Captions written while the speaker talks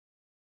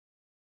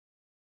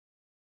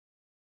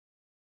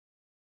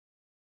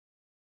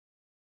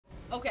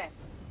Okay.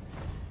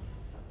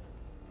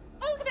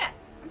 Oh, look at that.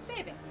 I'm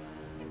saving.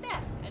 Look at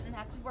that. I didn't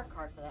have to work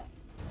hard for that.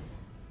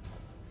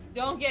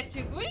 Don't get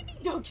too... What do you mean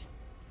don't get...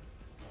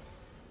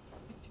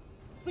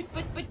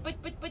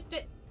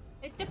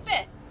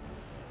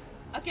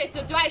 Okay, so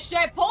should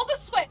I pull the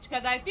switch?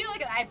 Because I feel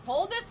like I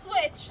pulled the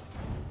switch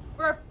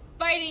for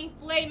fighting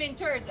flaming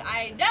turds.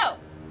 I know!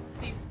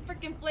 These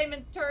freaking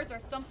flaming turds are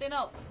something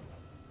else.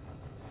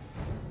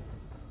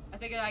 I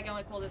think I can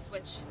only pull this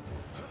switch.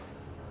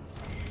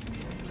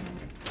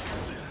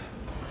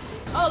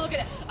 Oh, look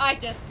at it! I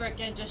just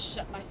freaking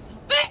shut myself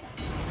in!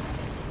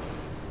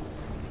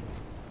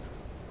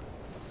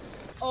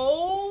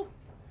 Oh!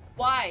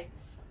 Why?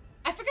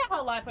 I forgot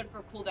how long I put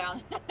for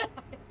cooldown.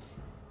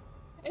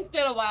 It's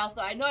been a while,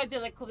 so I know I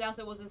did like cooldown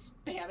so it wasn't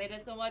spamming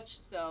it so much.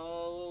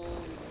 So,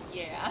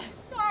 yeah.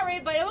 Sorry,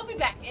 but it will be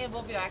back. It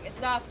will be back. It's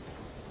not...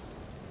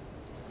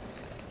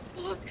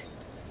 Fuck.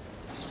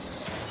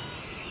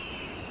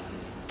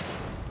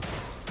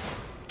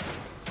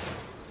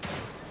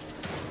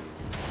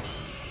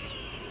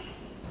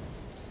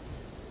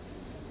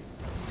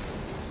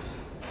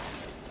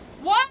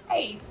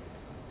 Why?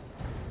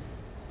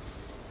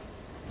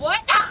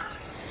 What?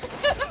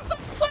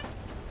 What?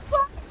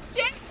 What's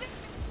Jason?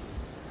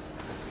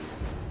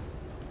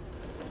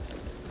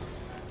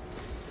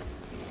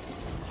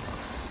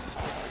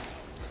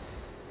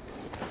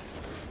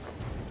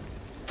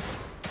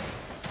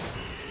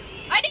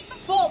 I need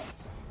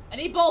bolts. I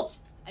need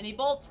bolts. I need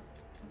bolts.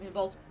 I need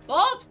bolts.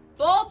 Bolt!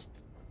 Bolt!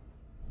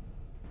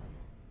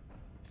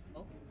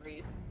 Okay,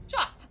 freeze.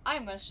 Shock!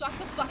 I'm gonna shock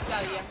the fucks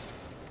out of you.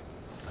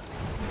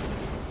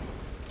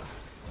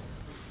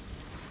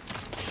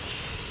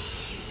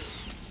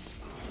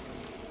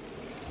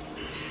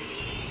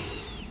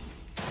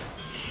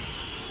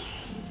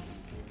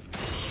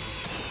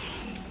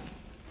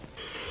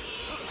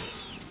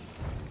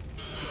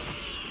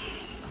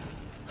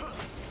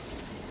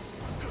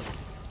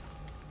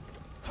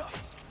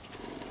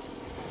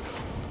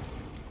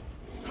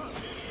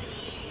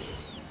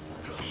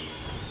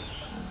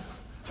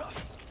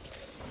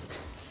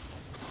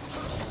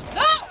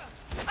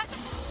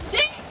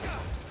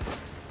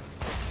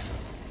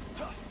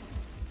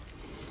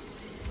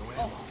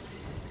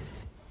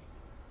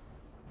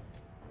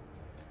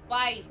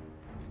 Why?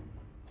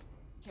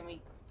 Can we?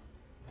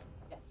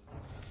 Yes.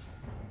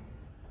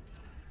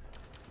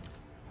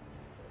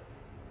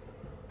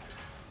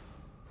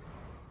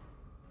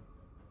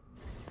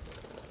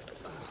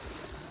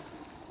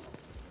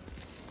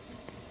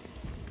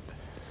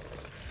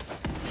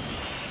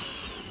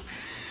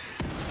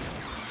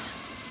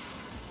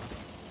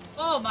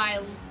 Oh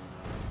my!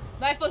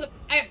 Life was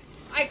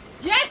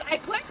yes, I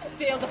clicked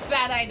it. It was a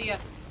bad idea.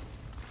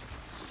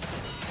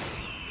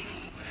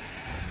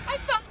 I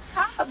thought.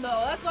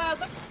 No, that's why I was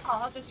like, oh,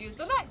 I'll just use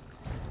the knife.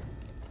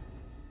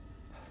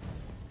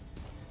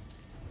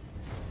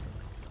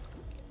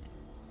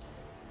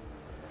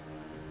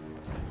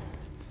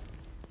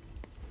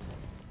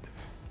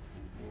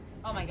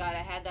 Oh my god, I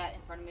had that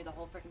in front of me the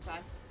whole freaking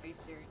time. Are you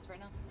serious right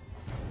now?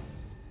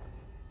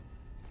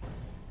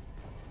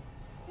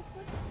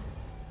 Seriously?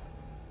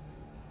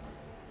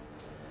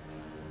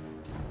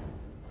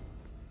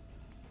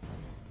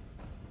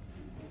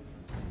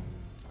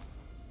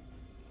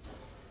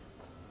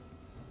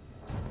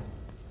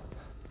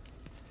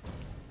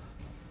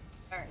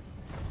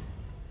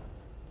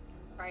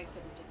 I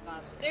could have just gone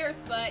upstairs,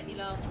 but you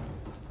know,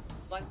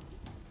 what?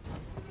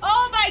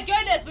 Oh my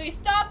goodness! We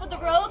stopped with the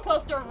roller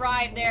coaster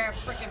ride there,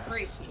 frickin'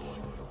 priest.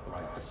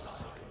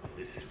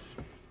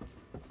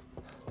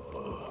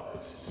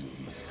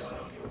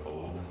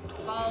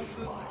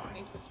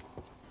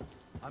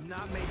 I'm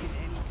not making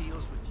any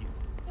deals with you,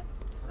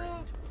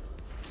 friend.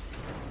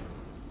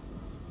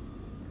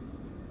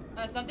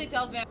 Something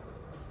tells me. All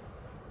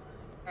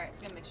right,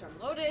 just gonna make sure I'm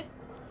loaded.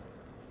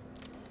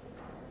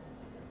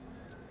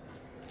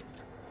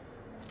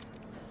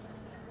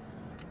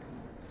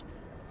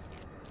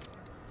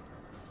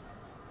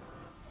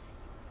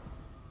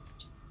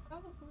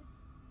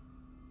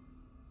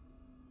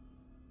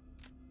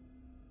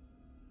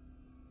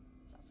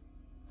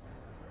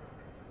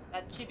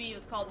 That chibi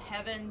was called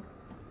Heaven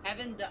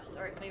Dust.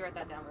 Alright, let me write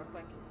that down real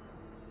quick.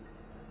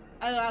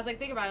 I don't know, I was like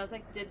thinking about it, I was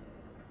like, did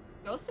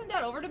Ghost send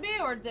that over to me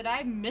or did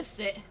I miss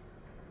it?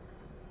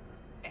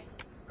 Okay,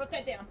 wrote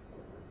that down.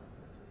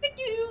 Thank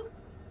you!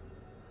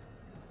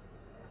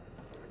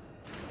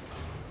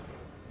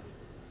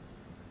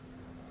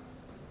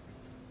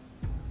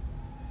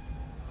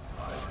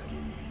 I gave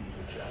you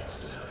the chance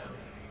to help me.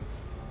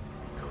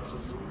 Because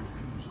of your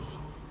refusal,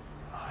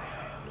 I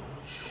have no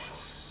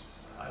choice.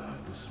 I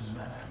will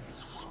dismantle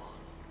this world.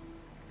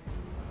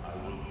 I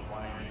will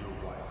find your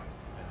wife,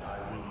 and I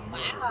will murder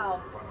her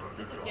in front of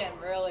This is your getting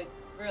daughter.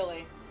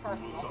 really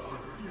personal. You will suffer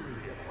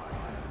dearly at my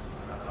hands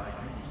as I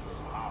use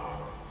her power.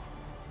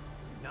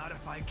 Not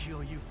if I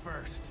kill you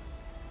first.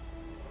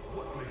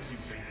 What makes you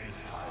think this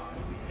time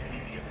will be any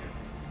different?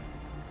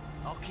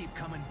 I'll keep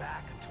coming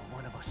back until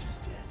one of us is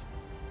dead.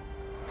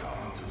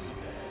 Come to me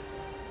then.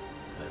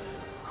 Let the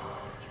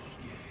carnage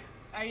begin.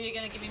 Are you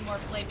gonna give me more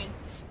flaming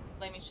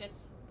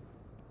shits?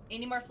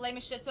 Any more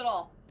flaming shits at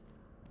all?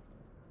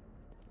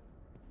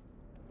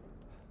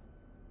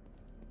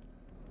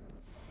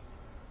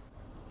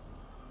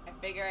 I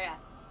figure I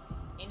ask.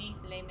 Any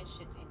flaming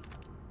shits? Any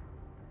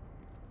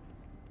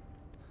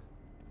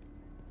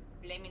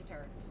flaming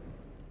turds?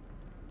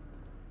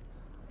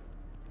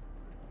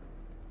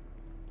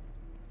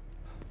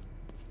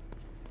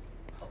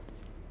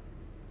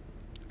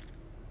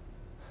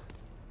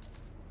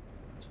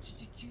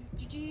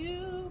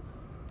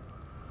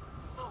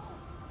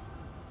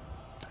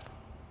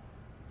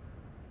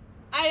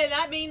 I did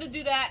not mean to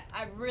do that.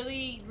 I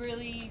really,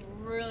 really,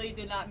 really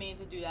did not mean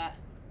to do that.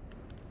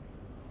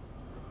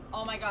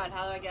 Oh my god,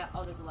 how do I get...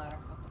 Oh, there's a ladder.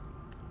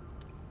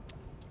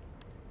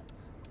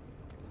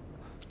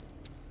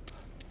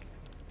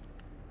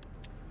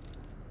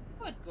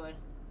 Okay. Good.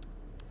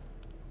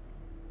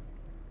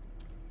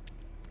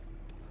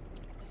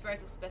 As far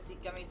as the spicy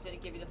gummies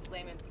didn't give you the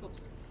flaming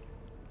poops.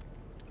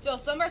 So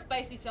some are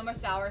spicy, some are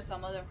sour,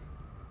 some other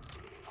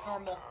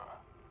normal.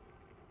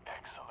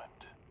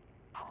 Excellent.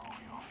 Prove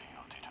your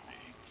fealty to me.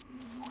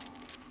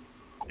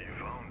 You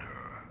found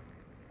her.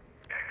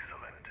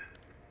 Excellent.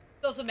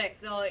 So it's a mix,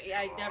 so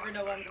I never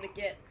know what I'm gonna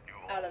get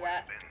out of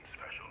that. You've always been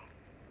special.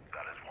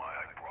 That is why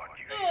I brought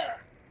you here.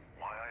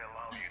 Why I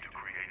allowed you to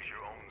create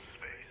your own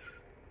space.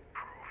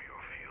 Prove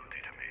your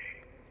fealty to me.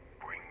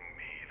 Bring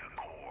me the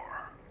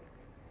core.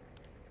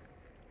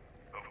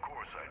 Of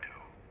course I do.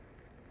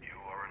 You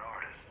are an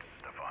artist,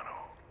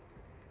 Stefano.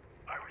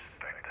 I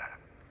respect that.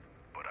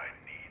 But I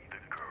need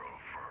the girl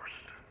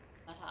first.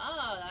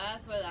 Aha,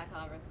 that's where that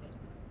conversation.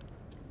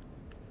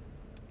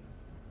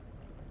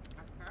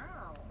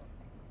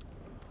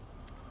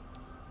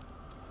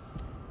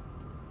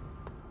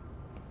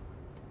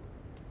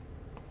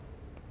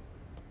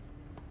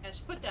 I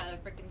should put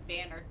that freaking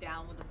banner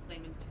down with the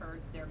flaming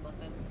turds there,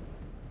 Muffin.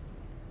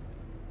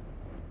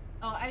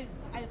 Oh, I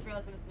just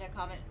realized I missed that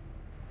comment.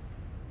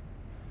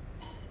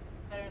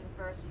 Better than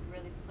the first, you can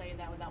really play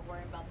that without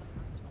worrying about the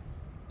first one.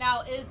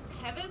 Now, is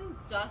Heaven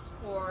Dust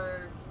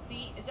for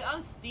Steam? Is it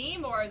on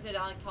Steam or is it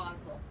on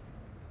console?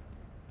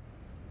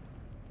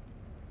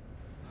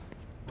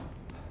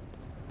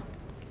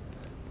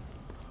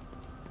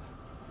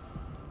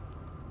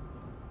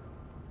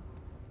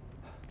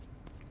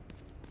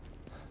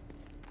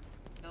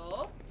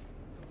 No?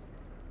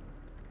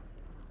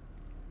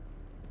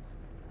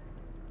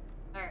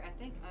 Alright, I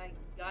think I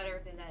got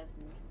everything that is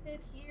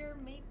needed here,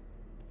 maybe?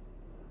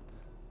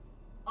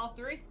 All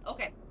three?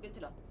 Okay, good to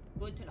know.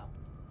 Good to know.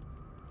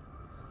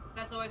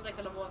 That's always like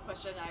the number one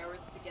question I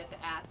always forget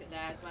to ask, and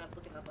I wind up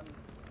looking up on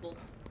Google,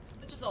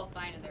 which is all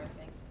fine and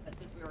everything. But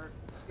since you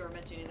were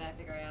mentioning that, I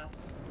figure I asked.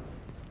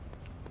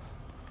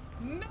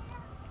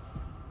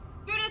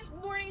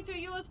 Good morning to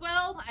you as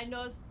well. I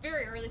know it's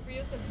very early for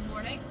you. Good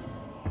morning,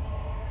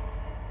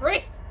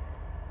 priest.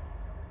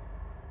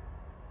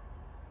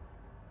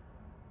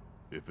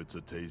 If it's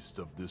a taste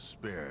of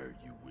despair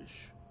you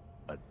wish,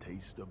 a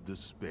taste of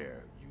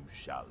despair you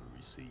shall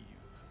receive.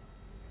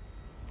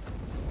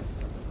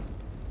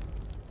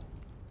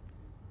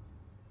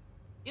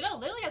 You know,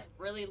 Lily has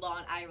really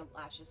long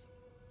eyelashes.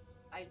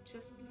 I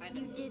just kind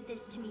of... You did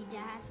this to me,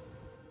 Dad.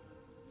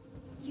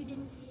 You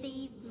didn't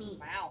save me.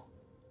 Wow.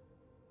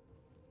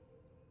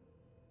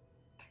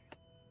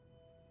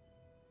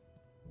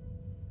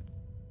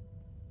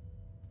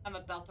 I'm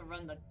about to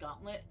run the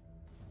gauntlet.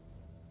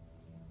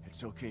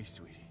 It's okay,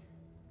 sweetie.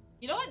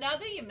 You know what? Now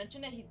that you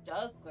mention it, he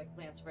does look like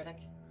Lance Reddick.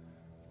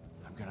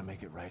 I'm gonna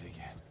make it right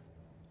again.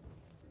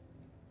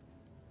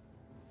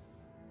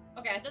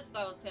 Okay, I just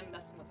thought it was him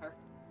messing with her.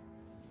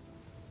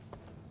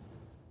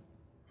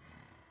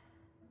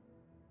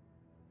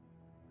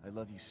 I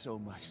love you so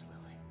much,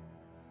 Lily.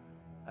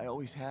 I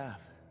always have.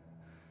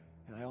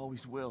 And I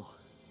always will.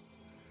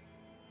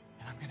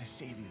 And I'm gonna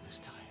save you this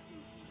time.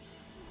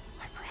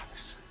 I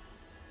promise.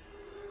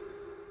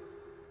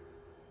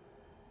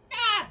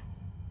 Ah!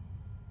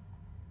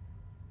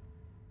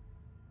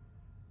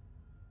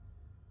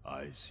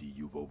 I see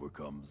you've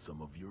overcome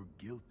some of your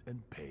guilt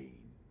and pain.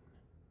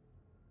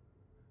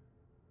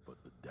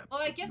 But the depth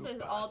Well, I of guess your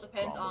it all past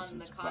depends promise on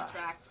the is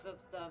contracts vast.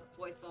 of the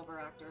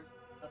voiceover actors.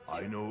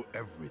 I know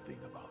everything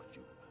about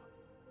you.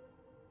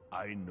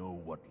 I know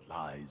what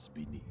lies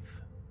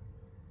beneath.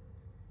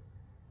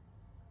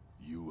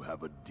 You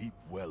have a deep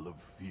well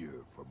of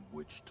fear from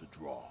which to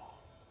draw.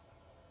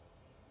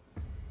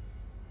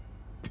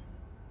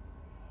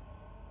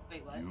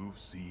 Wait, what? You've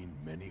seen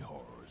many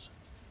horrors,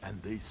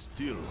 and they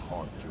still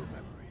haunt your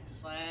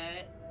memories.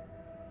 What?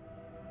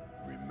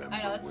 Remember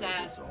I know, it's where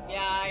sad. this all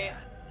Yeah,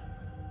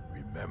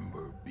 began.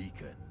 Remember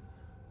Beacon.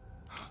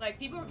 Like,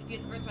 people were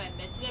confused first when I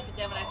mentioned it, but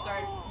then when I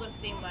started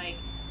listing, like,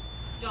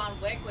 John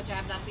Wick, which I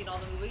have not seen all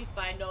the movies,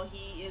 but I know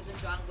he is in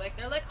John Wick,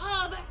 they're like,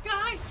 oh, that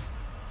guy!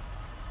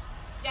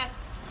 Yes,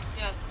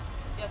 yes,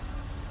 yes,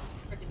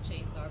 freaking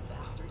chainsaw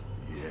bastard.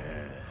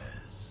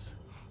 Yes,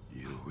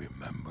 you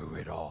remember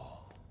it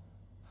all.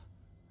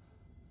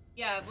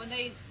 Yeah, when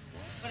it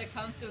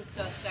comes to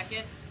the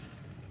second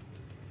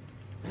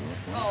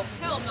Oh,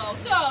 hell no.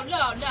 No,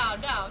 no, no,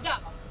 no, no.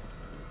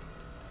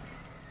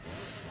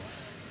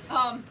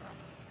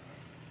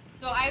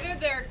 So either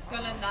they're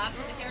gonna not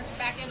put the character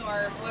back in,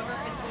 or whoever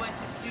is going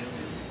to do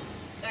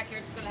that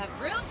character's gonna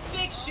have real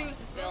big shoes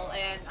to fill,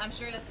 and I'm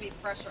sure that's gonna be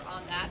pressure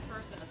on that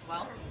person as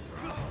well.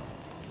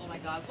 Oh my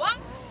god, what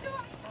do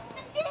I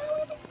do?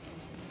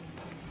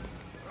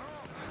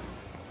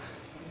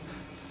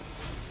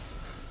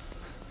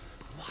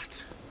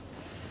 What?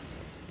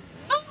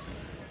 Oh,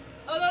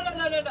 oh no, no,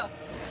 no, no, no.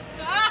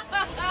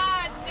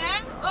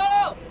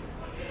 No!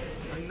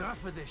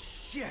 Enough of this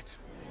shit!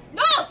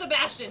 No,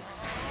 Sebastian!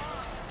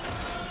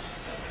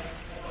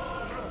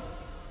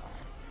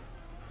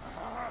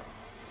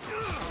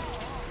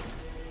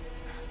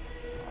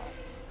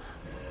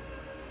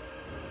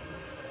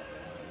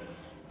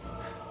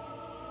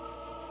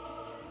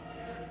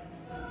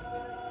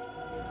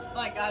 Oh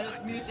my god,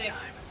 this music.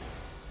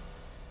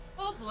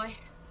 Oh boy.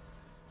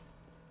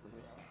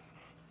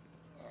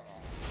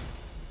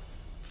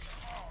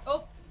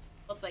 Oh,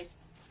 lovely.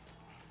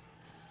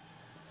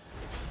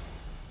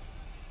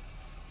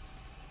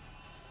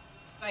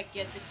 I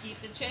get to keep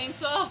the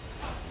chainsaw.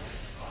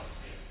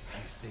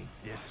 You think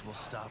this will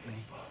stop me?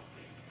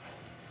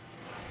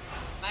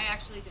 Am I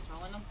actually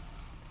controlling them?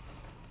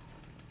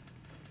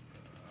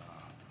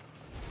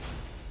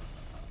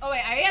 Oh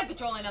wait, I am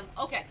controlling them.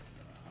 Okay.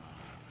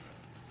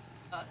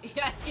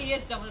 Yeah, he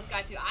is done with this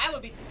guy too. I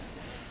would be.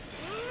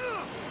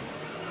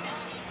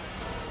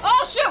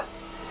 Oh shoot!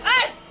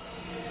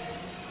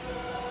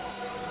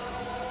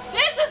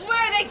 This is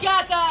where they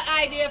got the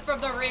idea from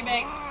the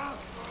remake.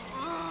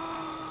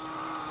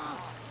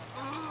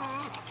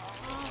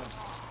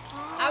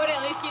 I would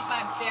at least keep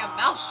my damn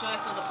mouth shut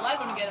so the blood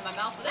wouldn't get in my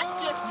mouth, but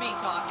that's just me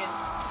talking.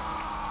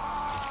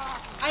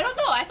 I don't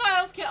know, I thought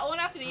I was going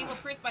after the evil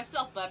priest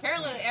myself, but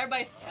apparently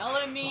everybody's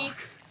telling me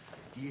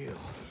you.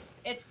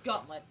 It's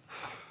Gauntlet.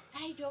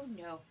 I don't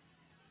know.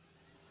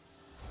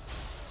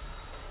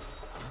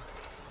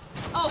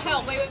 Oh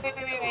hell, wait.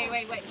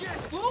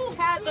 Who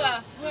had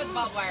the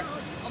barbed wire?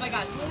 Oh my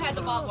god, who had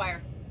the barbed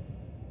wire?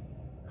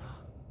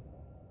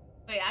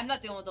 Wait, I'm not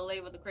dealing with the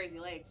lady with the crazy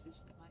legs.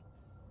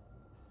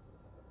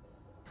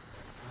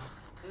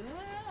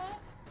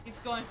 He's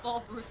going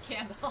full Bruce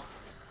Campbell.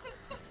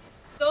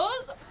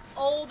 Those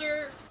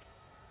older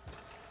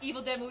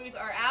Evil Dead movies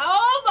are,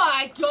 oh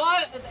my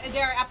god,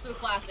 they're absolute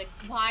classic.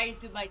 Why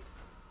did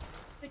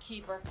the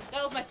Keeper?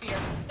 That was my fear.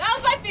 That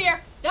was my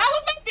fear. That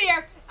was my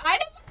fear. I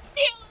don't want to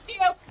deal with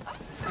you.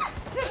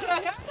 I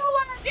don't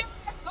want to deal with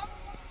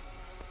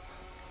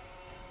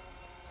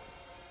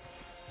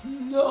you.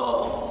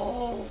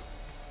 No.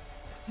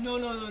 No.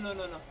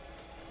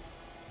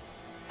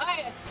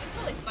 I'm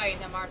totally fighting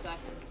him, aren't I?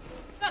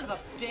 Son of a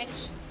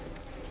bitch.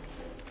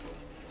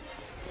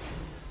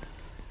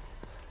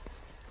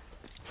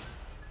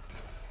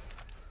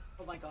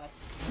 Oh my god.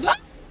 No!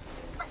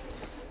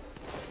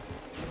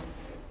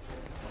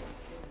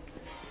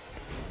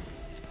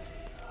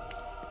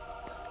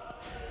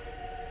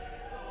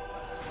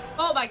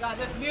 Oh my god,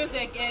 this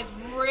music is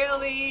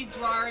really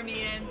drawing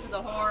me into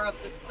the horror of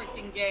this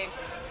freaking game.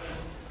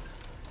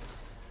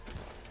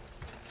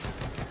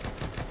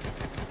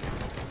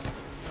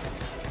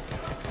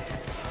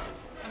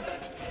 I'm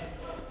dead.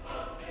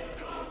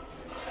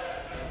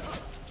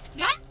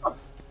 No!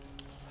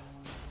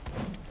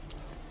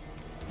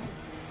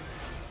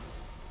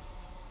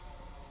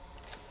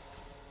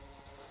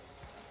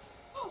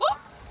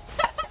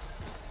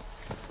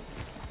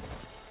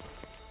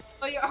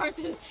 Oh, your arm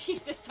to the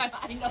teeth this time.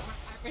 I know.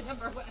 I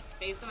remember when I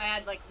faced him, I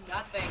had like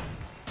nothing.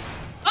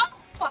 Oh,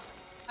 fuck.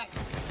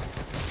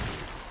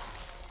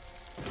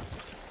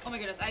 Oh my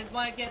goodness, I just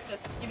want to get this.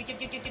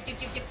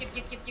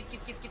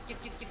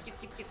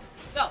 Give.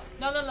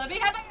 No, let me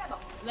have my ammo.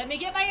 Let me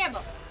get my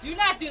ammo. Do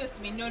not do this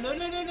to me. No.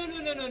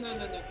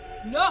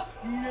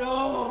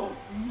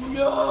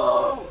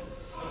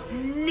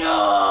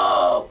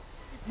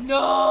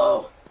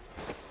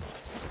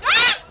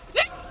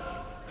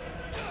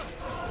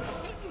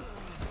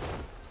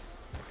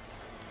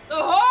 The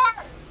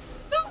horror!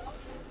 No!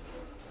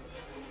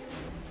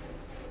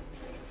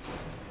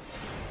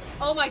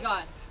 Oh my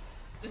god.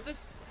 This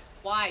is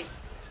wide.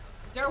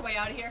 Is there a way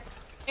out of here?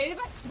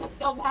 There's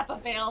no map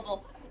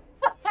available.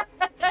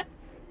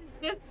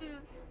 This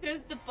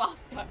is the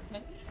boss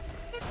gauntlet.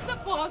 This is the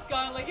boss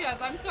gauntlet.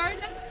 Yes, I'm sorry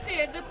to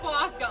understand the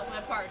boss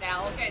gauntlet part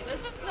now. Okay, this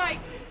is like.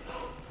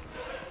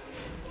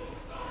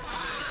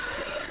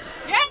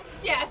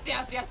 Yes.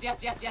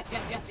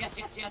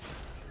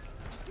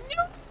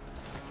 No.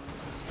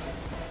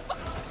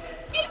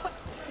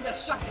 I'm gonna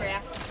shock your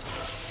ass.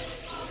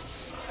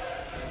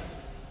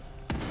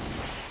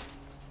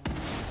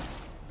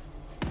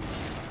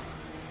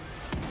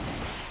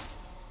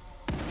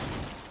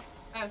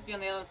 I have a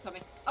feeling the other one's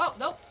coming. Oh,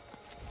 nope.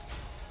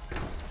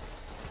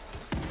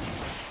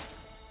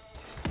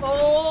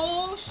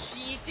 Oh,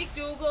 sheety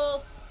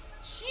doogles.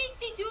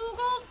 Sheety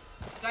doogles.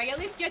 Do I at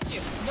least get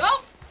you?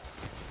 Nope.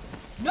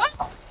 No.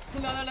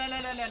 No.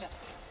 No.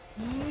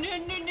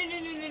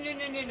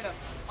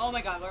 Oh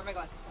my god, where am I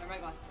going?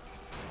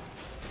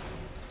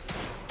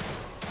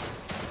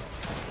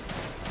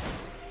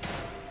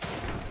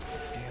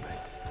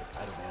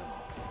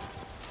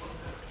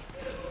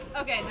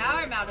 Okay, now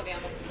I'm out of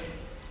ammo.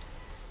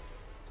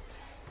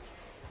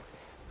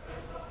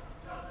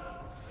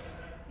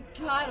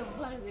 God,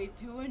 what are they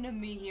doing to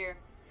me here?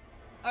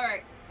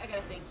 Alright, I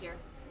gotta think here.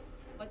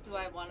 What do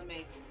I want to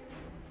make?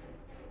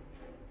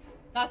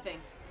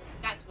 Nothing.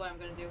 That's what I'm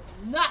gonna do.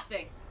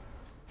 Nothing!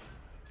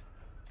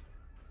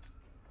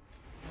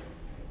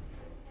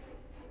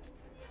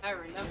 I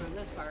remember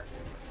this part.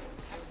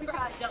 I remember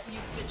how I dealt with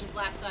you bitches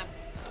last time.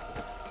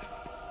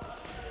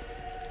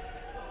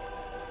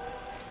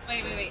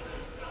 Wait.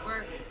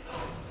 We're...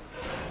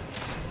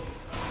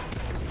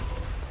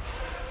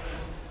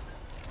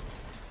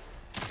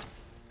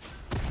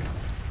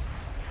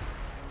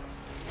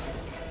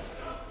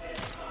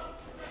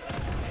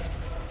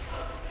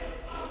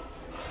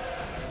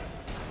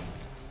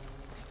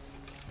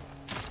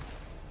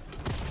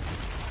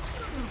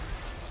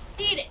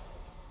 Eat it!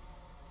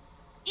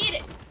 Eat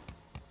it!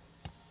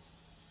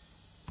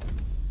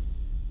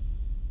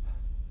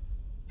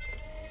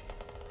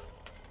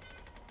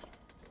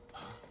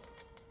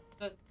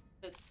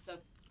 The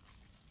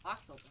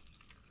box open.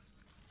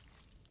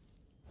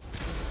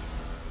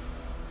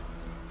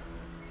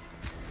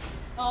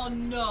 Oh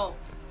no!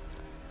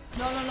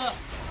 No! No!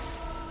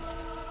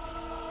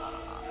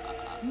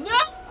 No!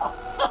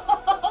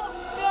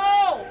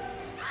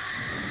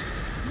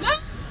 No!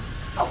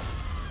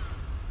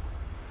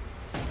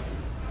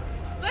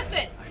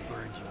 Listen! I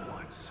burned you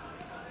once.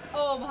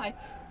 Oh my...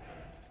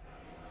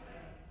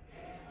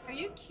 Are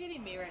you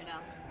kidding me right now?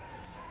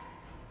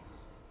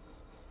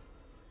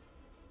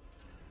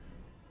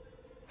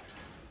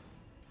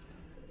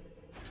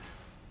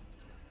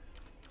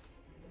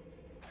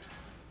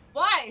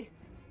 Why?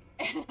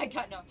 I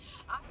got no...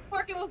 I'm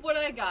working with what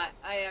I got.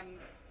 I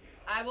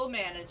will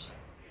manage.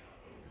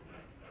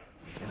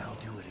 And I'll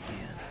do it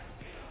again.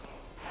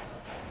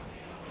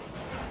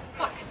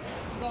 Fuck.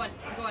 I'm going.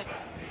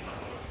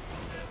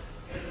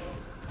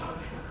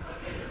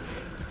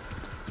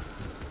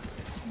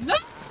 No!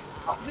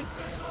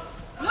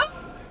 No!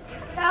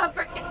 No,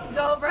 freaking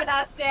go for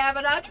that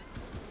stamina.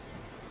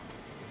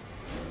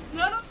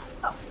 No.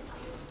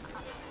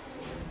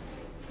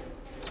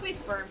 Please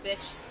burn,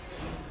 bitch.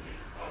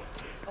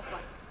 Oh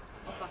fuck.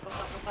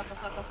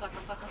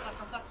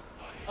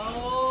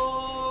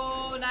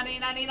 Oh, nani.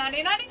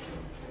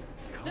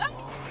 Come No. on.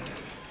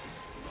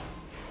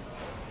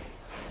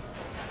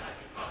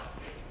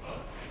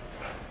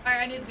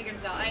 Alright, I need to figure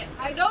this out.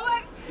 I know what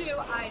I can do.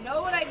 I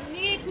know what I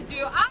need to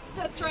do. I'm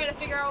just trying to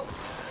figure out...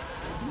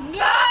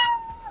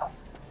 No!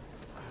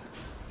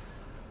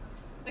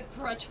 The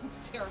grudge on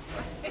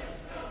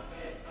steroids.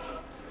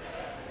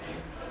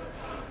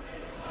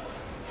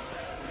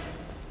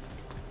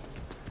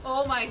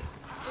 Oh my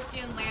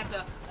freaking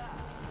Lanta.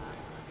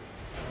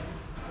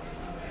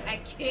 I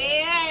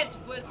can't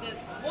with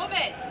this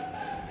woman!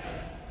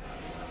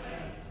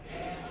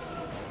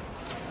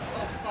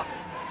 Oh fuck.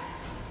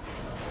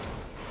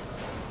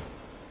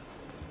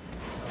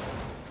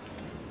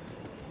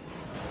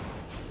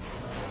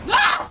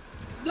 No!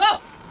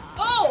 No!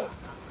 Oh!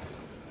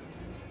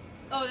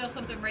 Oh, there was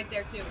something right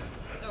there too.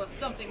 There was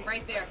something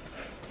right there.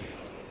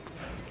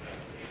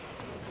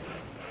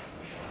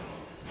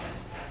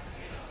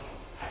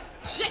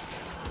 Shit!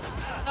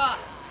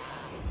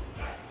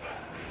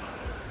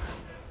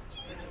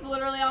 She's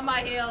literally on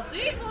my heels.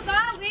 She will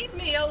not leave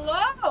me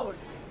alone!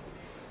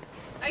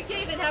 I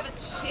can't even have a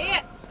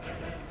chance!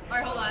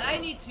 Alright, hold on. I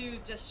need to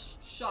just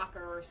shock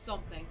her or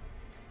something.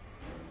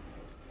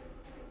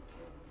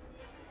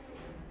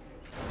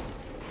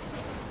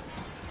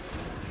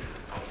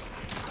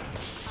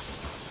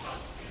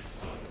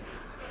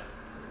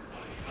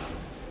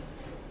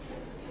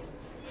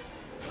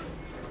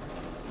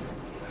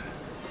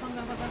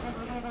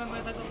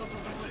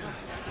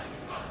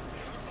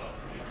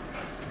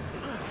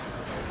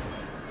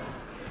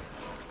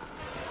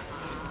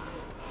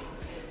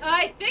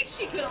 I think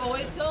she could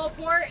always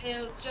teleport.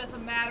 It was just a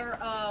matter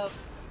of...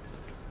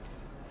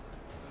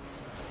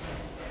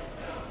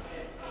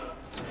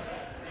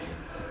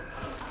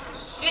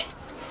 Shit!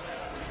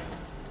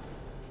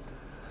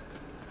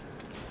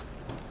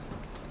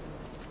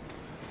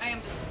 I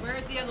am just... Where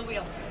is the other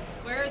wheel?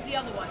 Where is the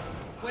other one?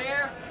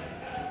 Where?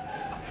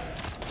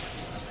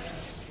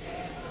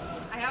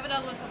 I have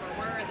another one somewhere.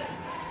 Where is it?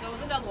 There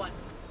was another one.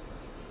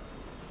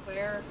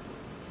 Where?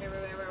 Where?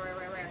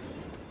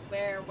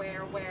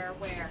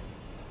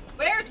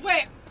 Where's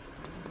where?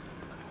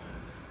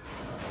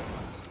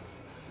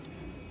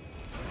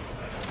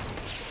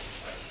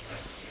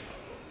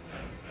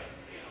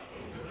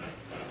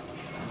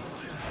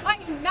 I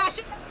can mash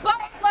it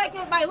button like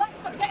it. My life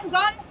depends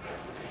on it.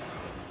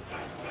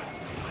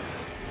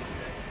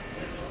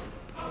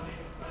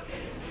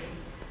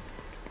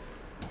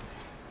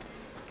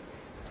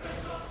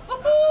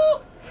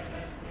 Woohoo!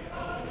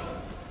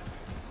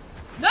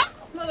 No.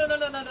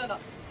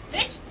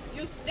 Bitch,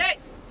 you stay.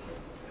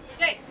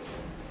 Stay.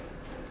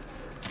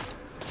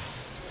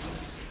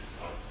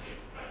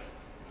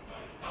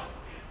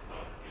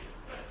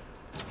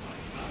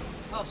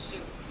 Oh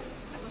shoot.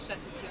 I pushed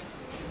that too soon.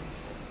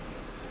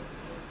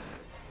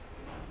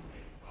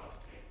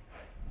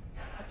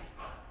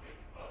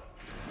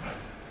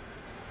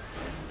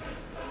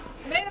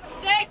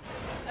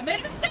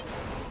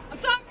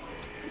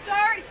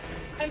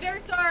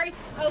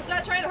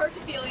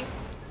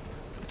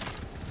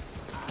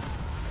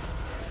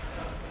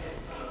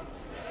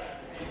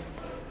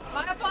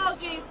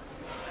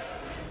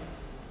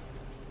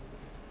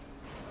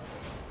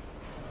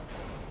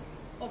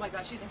 my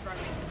god, she's in front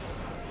of me.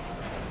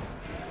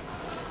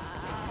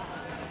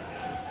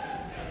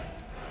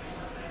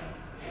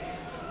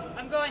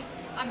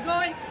 I'm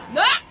going.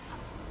 No!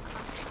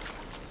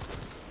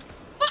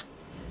 Fuck!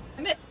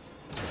 I missed.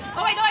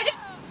 Oh wait, no, I didn't.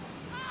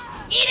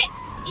 Eat it!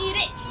 Eat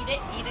it! Eat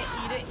it! Eat it!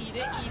 Eat it! Eat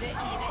it! Eat it! Eat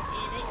it!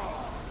 Eat it!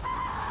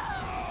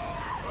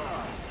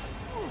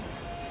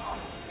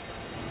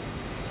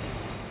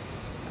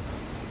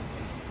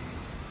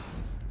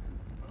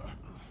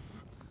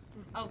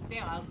 Oh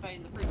damn! I was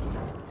fighting the priest.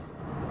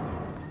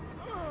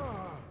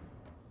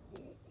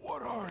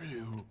 What are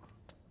you?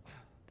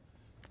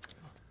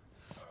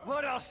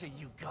 What else have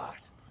you got?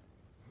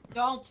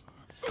 Don't.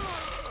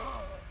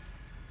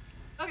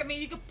 Okay, I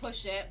mean you could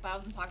push it, but I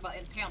wasn't talking about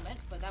impalement,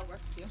 but that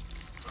works too.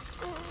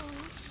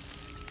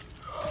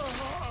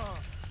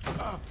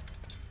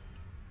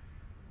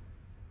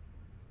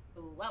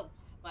 Whoa.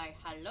 Why,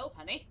 hello,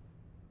 honey.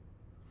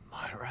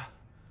 Myra?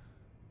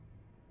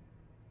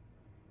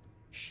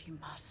 She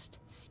must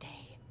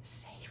stay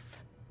safe.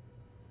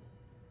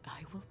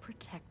 I will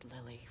protect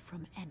Lily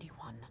from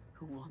anyone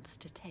who wants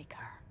to take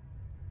her.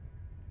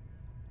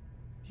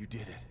 You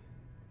did it.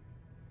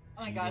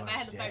 Oh my god, if I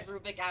had to Theodore's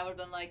fight Rubik, I would have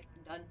been like,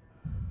 done.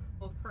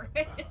 Over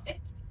it.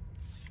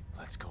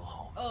 Let's go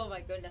home. Oh my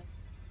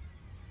goodness.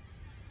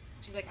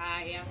 She's like,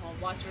 I am home.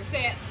 Watch her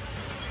say it.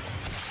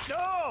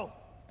 No!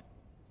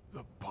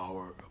 The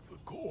power of the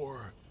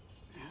core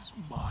is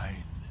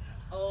mine.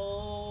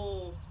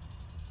 Oh.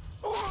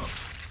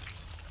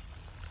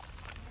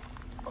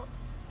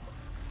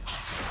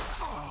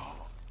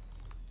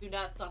 Do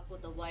not fuck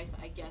with the wife,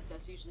 I guess.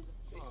 That's usually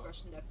the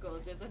expression that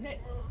goes, isn't it?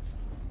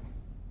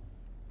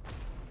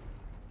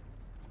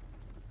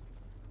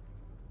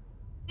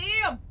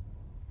 Damn!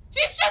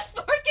 She's just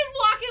fucking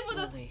walking with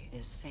us. Lily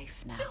is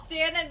safe now. Just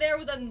standing there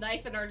with a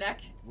knife in her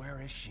neck.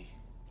 Where is she?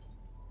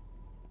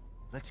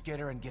 Let's get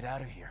her and get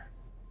out of here.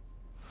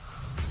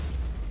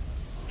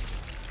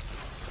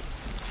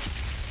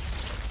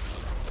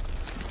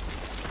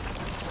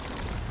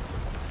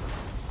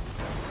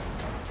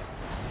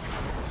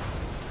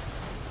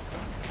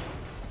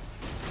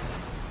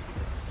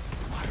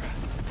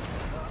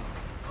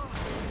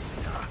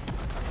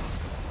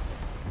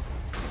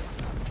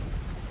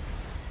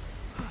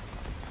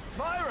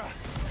 Myra!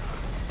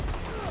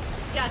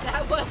 Yeah,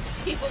 that was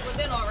people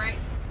within, alright.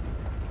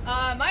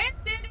 My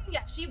understanding,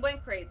 yeah, she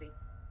went crazy.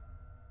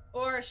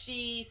 Or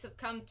she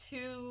succumbed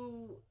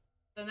to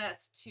the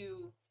nest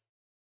to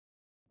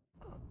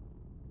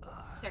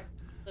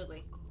protect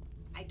Lily.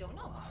 I don't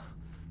know.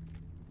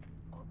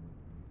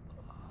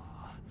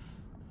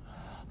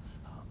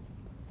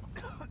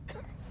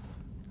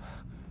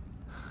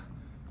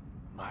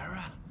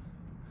 Myra?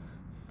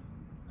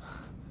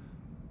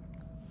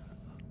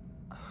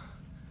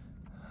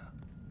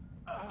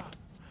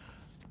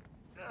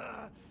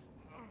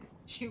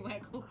 She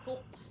went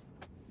cool.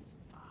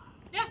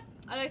 Yeah,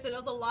 like I said,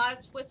 there's a lot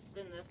of twists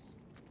in this.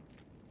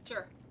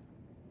 Sure.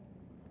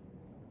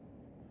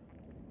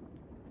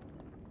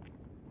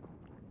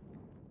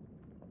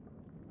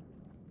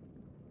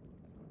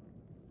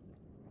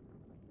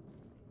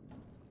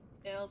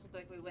 It also looked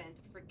like we went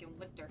into freaking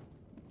winter.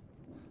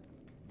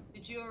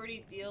 Did you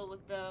already deal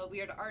with the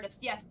weird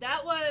artist? Yes,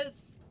 that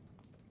was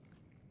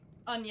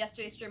on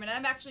yesterday's stream, and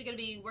I'm actually going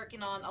to be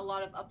working on a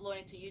lot of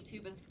uploading to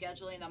YouTube and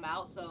scheduling them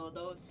out, so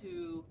those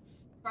who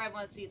probably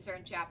want to see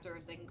certain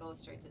chapters, they can go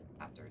straight to the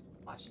chapters and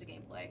watch the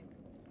gameplay.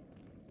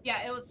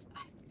 Yeah, it was...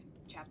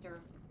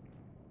 chapter...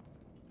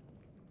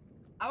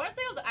 I want to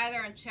say it was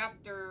either in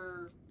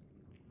chapter...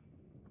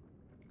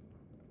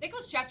 I think it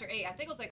was chapter 8. I think it was like